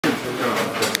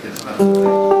You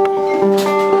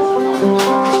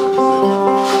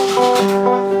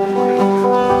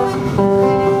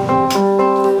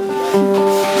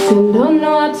don't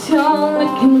know what you're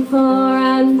looking for,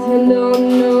 and you don't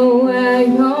know where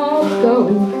you're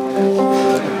going.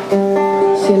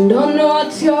 You don't know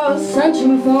what you're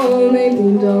searching for, maybe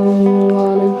you don't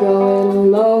wanna go it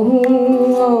alone.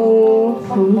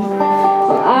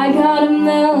 Well, I got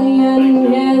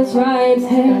 1,000,000 years right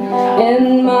here in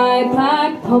my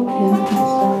back pocket.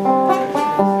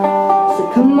 So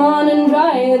come on and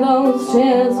dry those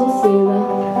tears, we'll see that.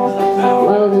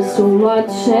 Well, just to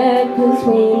watch it, 'cause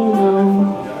we know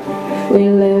we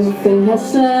lived in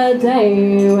yesterday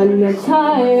when the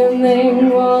timing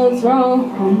was wrong.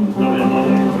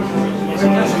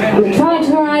 We tried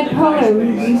to write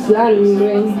poems and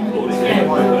we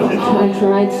tried to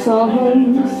write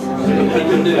songs.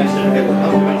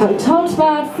 I talked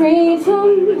about freedom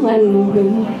when we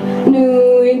knew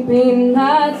we'd been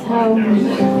that town.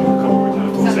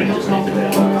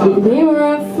 We were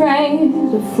afraid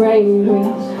we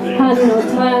had no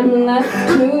time left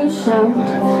to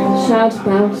shout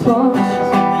about what,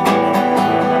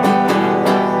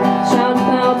 shout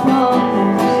about what.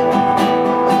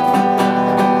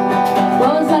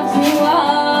 What was that to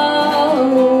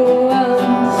us?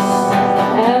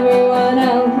 Everyone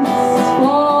else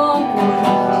forgot.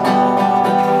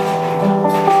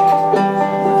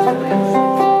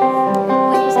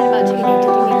 What you said about Judy, did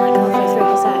you mean like halfway through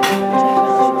your set?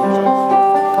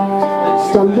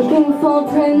 Stop looking for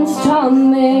Prince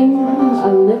Charming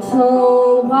a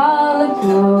little while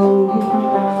ago,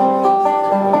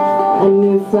 and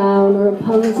you found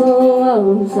Rapunzel,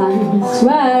 I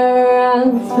swear,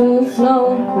 as the snow.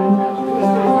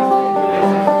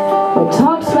 We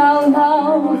talked about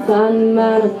love and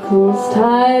manacles,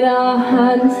 tied our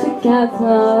hands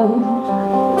together.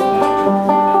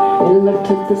 We looked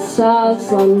at the stars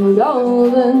on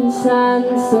golden sand,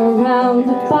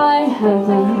 surrounded by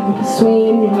heaven, 'cause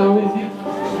we know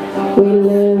we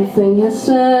lived in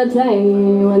yesterday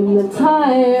when the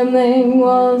timing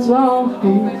was wrong.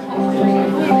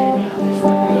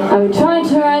 And we tried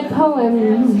to write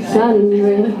poems and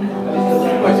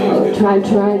we tried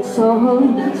to write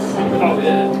songs.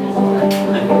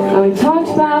 And we talked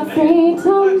about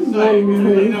freedom when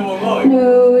we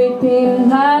knew we'd been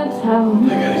that town.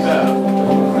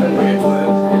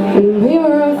 And we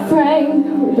were afraid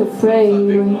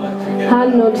we had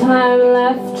no time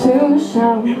left to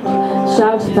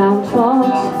shout about what,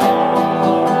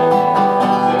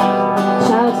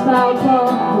 shout about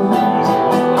what.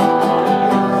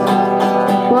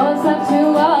 What was that to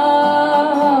us?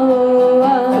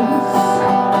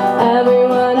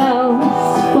 Everyone else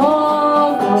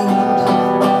forgot.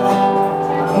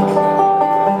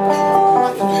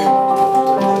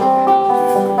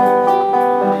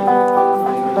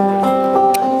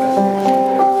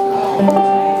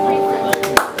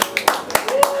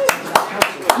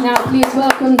 Now please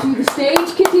welcome to the stage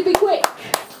Kitty.